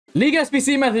League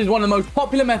SBC method is one of the most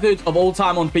popular methods of all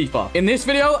time on FIFA. In this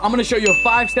video, I'm going to show you a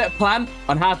 5-step plan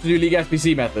on how to do League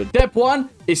SBC method. Step 1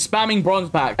 is spamming bronze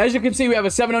pack. As you can see, we have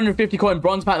a 750 coin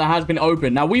bronze pack that has been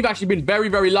opened. Now, we've actually been very,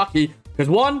 very lucky because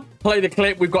one, play the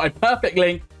clip, we've got a perfect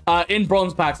link in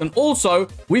bronze packs. And also,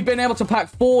 we've been able to pack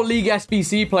 4 League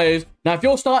SBC players. Now, if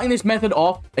you're starting this method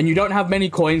off and you don't have many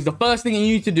coins, the first thing you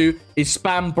need to do is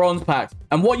spam bronze packs.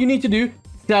 And what you need to do,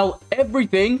 sell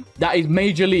everything that is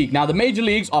major league. Now, the major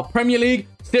leagues are Premier League,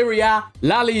 Serie A,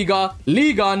 La Liga,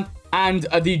 Ligue 1, and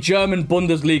the German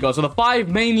Bundesliga. So the 5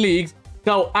 main leagues,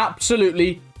 sell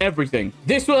absolutely everything.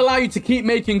 This will allow you to keep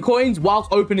making coins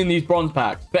whilst opening these bronze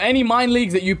packs. For any minor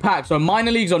leagues that you pack, so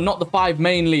minor leagues are not the 5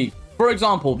 main leagues. For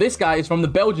example, this guy is from the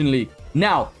Belgian league.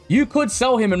 Now, you could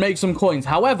sell him and make some coins.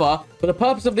 However, for the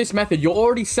purpose of this method, you're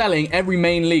already selling every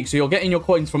main league, so you're getting your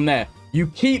coins from there. You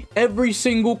keep every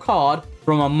single card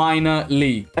from a minor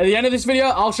league. At the end of this video,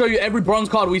 I'll show you every bronze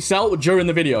card we sell during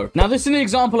the video. Now, this is an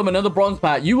example of another bronze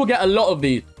pack. You will get a lot of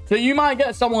these. So you might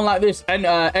get someone like this,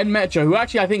 Metro, who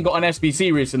actually I think got an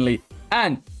SBC recently.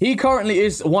 And he currently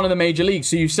is one of the major leagues,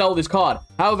 so you sell this card.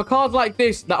 However, cards like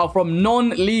this that are from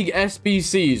non-league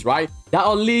SBCs, right? That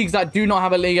are leagues that do not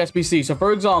have a league SBC. So,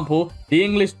 for example, the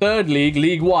English third league,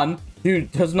 League 1, who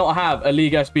does not have a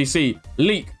league SBC.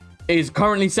 Leak is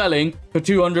currently selling for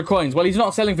 200 coins. Well, he's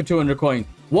not selling for 200 coins.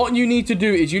 What you need to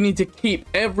do is you need to keep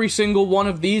every single one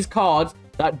of these cards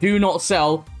that do not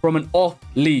sell from an off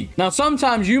league. Now,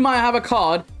 sometimes you might have a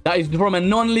card that is from a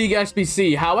non-league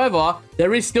SBC. However,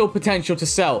 there is still potential to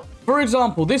sell. For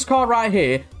example, this card right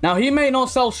here. Now, he may not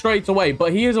sell straight away,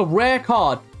 but he is a rare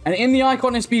card. And in the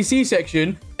icon SBC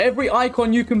section, every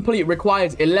icon you complete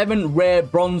requires 11 rare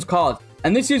bronze cards.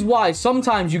 And this is why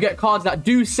sometimes you get cards that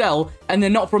do sell and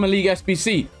they're not from a league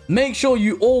SBC. Make sure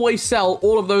you always sell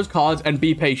all of those cards and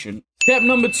be patient. Step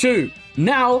number 2.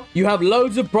 Now you have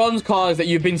loads of bronze cards that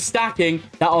you've been stacking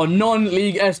that are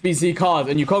non-league SBC cards.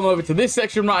 And you come over to this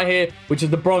section right here, which is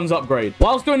the bronze upgrade.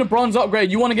 Whilst doing a bronze upgrade,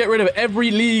 you want to get rid of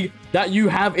every league that you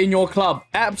have in your club.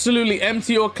 Absolutely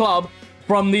empty your club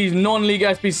from these non-league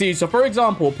SBCs. So, for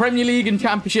example, Premier League and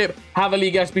Championship have a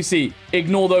league SBC.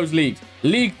 Ignore those leagues.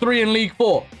 League 3 and League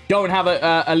 4 don't have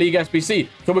a league SBC.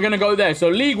 So, we're going to go there. So,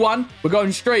 League 1, we're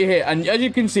going straight here. And as you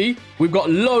can see, we've got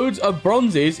loads of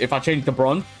bronzes. If I change to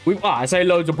bronze, I say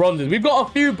loads of bronzes. We've got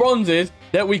a few bronzes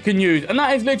that we can use. And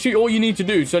that is literally all you need to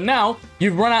do. So, now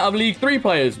you've run out of League 3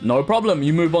 players. No problem.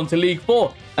 You move on to League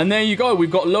 4. And there you go.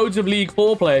 We've got loads of League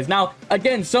 4 players. Now,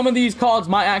 again, some of these cards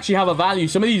might actually have a value.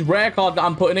 Some of these rare cards that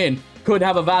I'm putting in could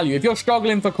have a value. If you're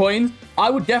struggling for coins,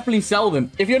 I would definitely sell them.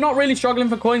 If you're not really struggling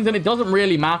for coins, then it doesn't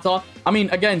really matter. I mean,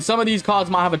 again, some of these cards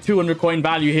might have a 200 coin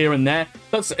value here and there.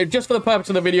 But just for the purpose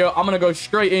of the video, I'm going to go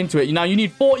straight into it. Now, you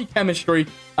need 40 chemistry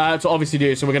to obviously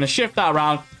do it. So we're going to shift that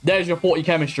around. There's your 40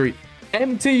 chemistry.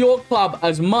 Empty your club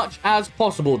as much as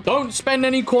possible. Don't spend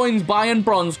any coins buying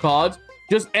bronze cards.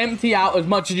 Just empty out as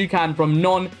much as you can from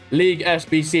non-league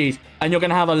SBCs. And you're going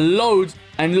to have loads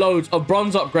and loads of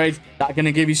bronze upgrades that are going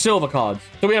to give you silver cards.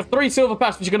 So we have 3 silver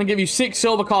packs, which are going to give you 6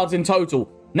 silver cards in total.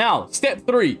 Now, step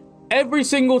 3. Every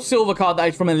single silver card that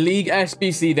is from a league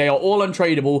SBC, they are all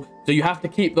untradeable. So you have to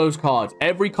keep those cards.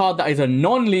 Every card that is a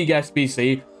non-league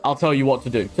SBC, I'll tell you what to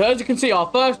do. So as you can see, our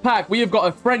first pack, we have got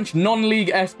a French non-league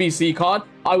SBC card.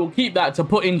 I will keep that to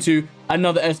put into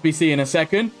another SBC in a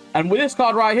second. And with this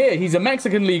card right here, he's a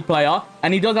Mexican league player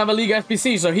and he does have a league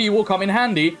SBC, so he will come in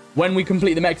handy when we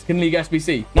complete the Mexican league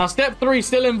SBC. Now, step 3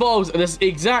 still involves this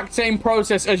exact same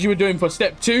process as you were doing for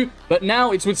step 2, but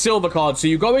now it's with silver cards. So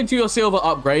you go into your silver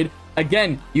upgrade.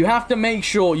 Again, you have to make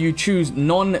sure you choose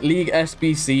non-league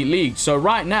SBC leagues. So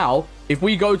right now, if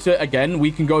we go to, again,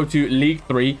 we can go to League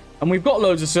 3, and we've got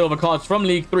loads of silver cards from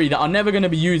League 3 that are never going to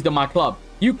be used in my club.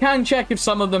 You can check if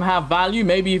some of them have value.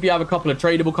 Maybe if you have a couple of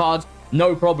tradable cards,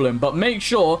 no problem. But make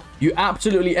sure you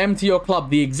absolutely empty your club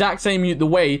the exact same the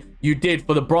way you did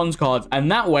for the bronze cards. And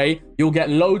that way, you'll get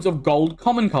loads of gold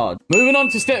common cards. Moving on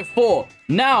to step 4.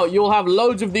 Now, you'll have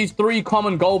loads of these 3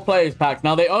 common gold players packs.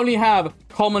 Now, they only have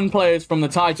common players from the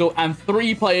title and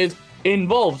 3 players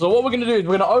involved. So what we're going to do is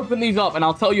we're going to open these up and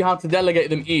I'll tell you how to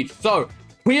delegate them each. So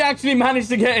we actually managed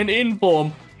to get an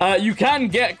inform. You can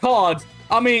get cards.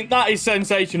 I mean, that is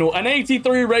sensational. An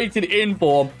 83 rated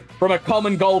inform from a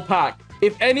common gold pack.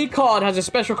 If any card has a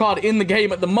special card in the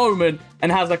game at the moment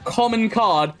and has a common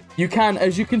card, you can,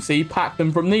 as you can see, pack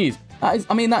them from these. That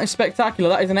is spectacular.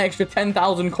 That is an extra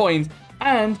 10,000 coins.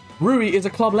 And Rui is a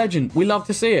club legend. We love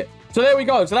to see it. So there we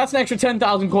go. So that's an extra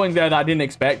 10,000 coins there that I didn't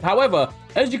expect. However,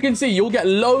 as you can see, you'll get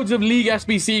loads of League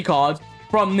SBC cards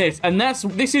from this. And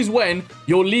this is when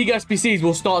your League SBCs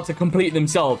will start to complete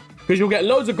themselves. because you'll get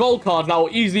loads of gold cards that will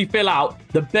easily fill out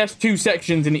the best 2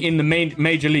 sections in the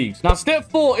major leagues. Now, step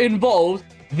 4 involves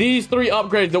these 3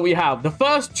 upgrades that we have. The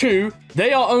first 2,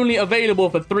 they are only available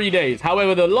for 3 days.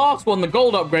 However, the last one, the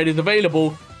gold upgrade, is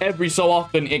available every so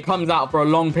often. It comes out for a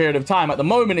long period of time. At the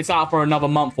moment, it's out for another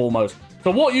month almost.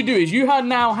 So what you do is you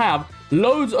now have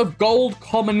loads of gold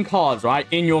common cards, right,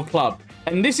 in your club.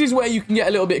 And this is where you can get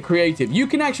a little bit creative. You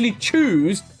can actually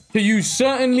choose to use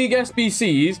certain League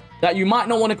SBCs that you might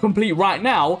not want to complete right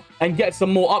now and get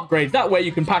some more upgrades. That way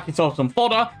you can pack yourself some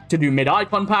fodder to do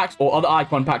mid-icon packs or other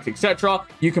icon packs, etc.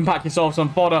 You can pack yourself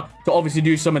some fodder to obviously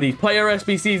do some of these player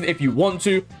SBCs if you want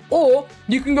to. Or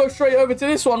you can go straight over to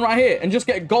this one right here and just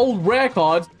get gold rare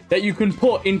cards that you can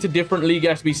put into different League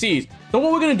SBCs. So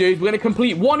what we're going to do is we're going to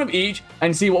complete one of each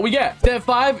and see what we get. Step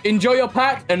 5, enjoy your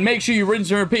pack and make sure you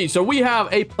rinse and repeat. So we have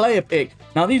a player pick.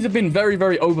 Now, these have been very,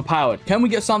 very overpowered. Can we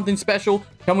get something special?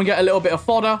 Can we get a little bit of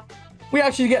fodder? We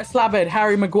actually get Slabhead,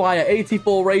 Harry Maguire,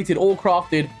 84 rated, all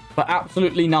crafted for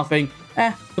absolutely nothing.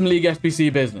 Some League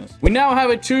SBC business. We now have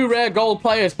a 2 rare gold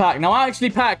players pack. Now, I actually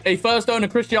packed a first owner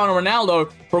Cristiano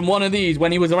Ronaldo from one of these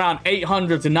when he was around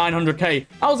 800 to 900k.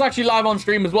 I was actually live on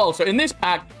stream as well. So in this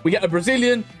pack, we get a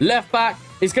Brazilian left back.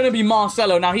 It's going to be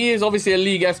Marcelo. Now, he is obviously a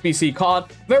League SBC card.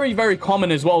 Very, very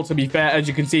common as well, to be fair. As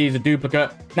you can see, he's a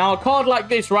duplicate. Now, a card like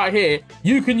this right here,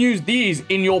 you can use these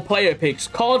in your player picks.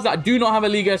 Cards that do not have a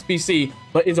League SBC,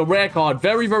 but is a rare card.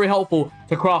 Very, very helpful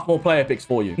to craft more player picks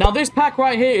for you. Now, this pack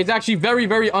right here is actually very,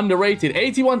 very underrated.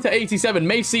 81 to 87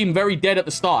 may seem very dead at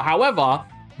the start. However,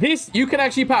 this, you can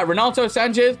actually pack Renato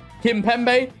Sanchez,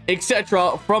 Kimpembe,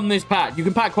 etc. from this pack. You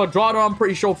can pack Quadrado, I'm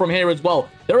pretty sure, from here as well.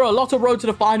 There are a lot of road to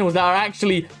the finals that are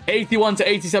actually 81 to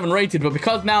 87 rated, but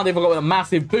because now they've got a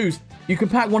massive boost, you can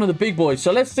pack one of the big boys.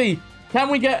 So let's see, can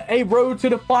we get a road to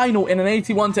the final in an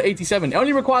 81 to 87? It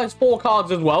only requires 4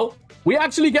 cards as well. We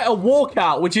actually get a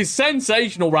walkout, which is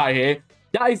sensational right here.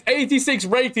 That is 86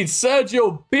 rated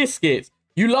Sergio Biscuits.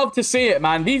 You love to see it,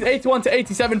 man. These 81 to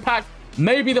 87 packs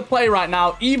may be the play right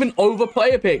now, even over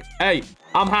player picks. Hey,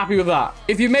 I'm happy with that.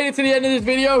 If you made it to the end of this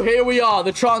video, here we are,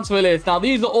 the transfer list. Now,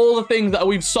 these are all the things that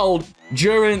we've sold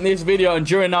during this video and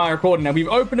during our recording. Now, we've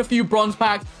opened a few bronze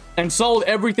packs and sold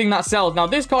everything that sells. Now,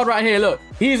 this card right here, look,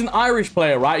 he's an Irish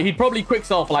player, right? He'd probably quick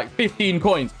sell for like 15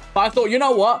 coins. But I thought, you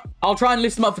know what? I'll try and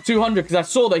list him up for 200 because I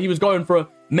saw that he was going for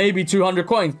maybe 200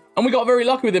 coins. And we got very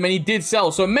lucky with him and he did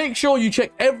sell. So make sure you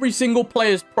check every single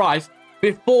player's price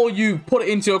before you put it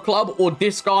into your club or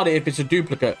discard it if it's a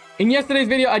duplicate. In yesterday's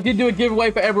video, I did do a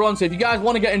giveaway for everyone. So if you guys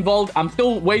want to get involved, I'm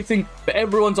still waiting for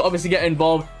everyone to obviously get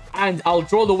involved. And I'll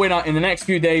draw the winner in the next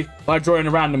few days by drawing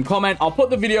a random comment. I'll put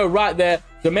the video right there.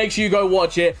 So make sure you go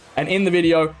watch it. And in the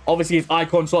video, obviously, it's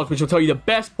icon swaps, which will tell you the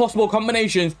best possible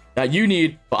combinations that you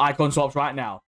need for icon swaps right now.